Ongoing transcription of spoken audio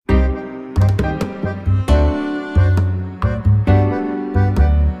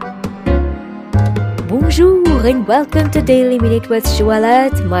Bonjour and welcome to Daily Minute with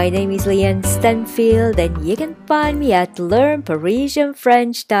Joëlette. My name is Leanne Stanfield and you can find me at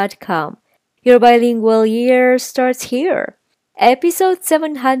learnparisienfrench.com. Your bilingual year starts here. Episode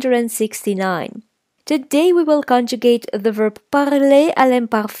 769. Today we will conjugate the verb parler à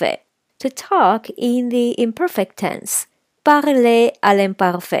l'imparfait, to talk in the imperfect tense. Parler à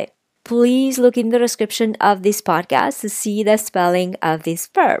l'imparfait. Please look in the description of this podcast to see the spelling of this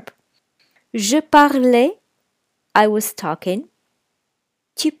verb. Je parlais, I was talking.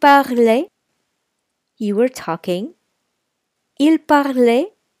 Tu parlais, you were talking. Il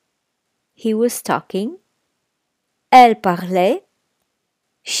parlait, he was talking. Elle parlait,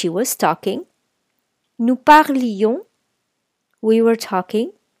 she was talking. Nous parlions, we were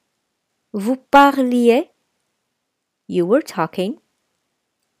talking. Vous parliez, you were talking.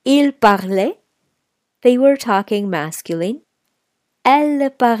 Il parlait, they were talking masculine. Elle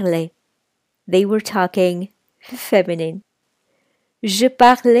parlait, they were talking feminine. Je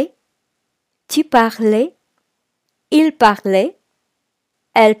parlais, tu parlais, il parlait,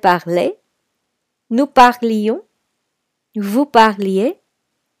 elle parlait, nous parlions, vous parliez,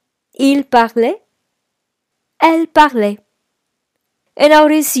 il parlait, elle parlait. And now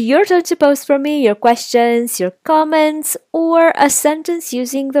it is your turn to post for me your questions, your comments, or a sentence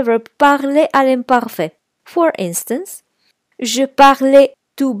using the verb parler à l'imparfait. For instance, je parlais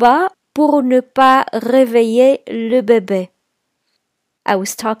tout bas pour ne pas réveiller le bébé. I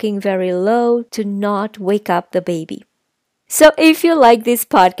was talking very low to not wake up the baby. So if you like this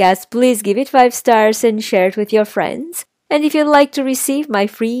podcast, please give it 5 stars and share it with your friends. And if you'd like to receive my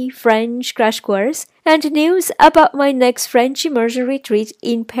free French crash course and news about my next French immersion retreat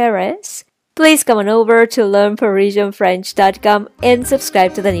in Paris, please come on over to learnparisienfrench.com and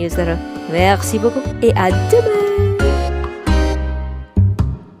subscribe to the newsletter. Merci beaucoup et à demain!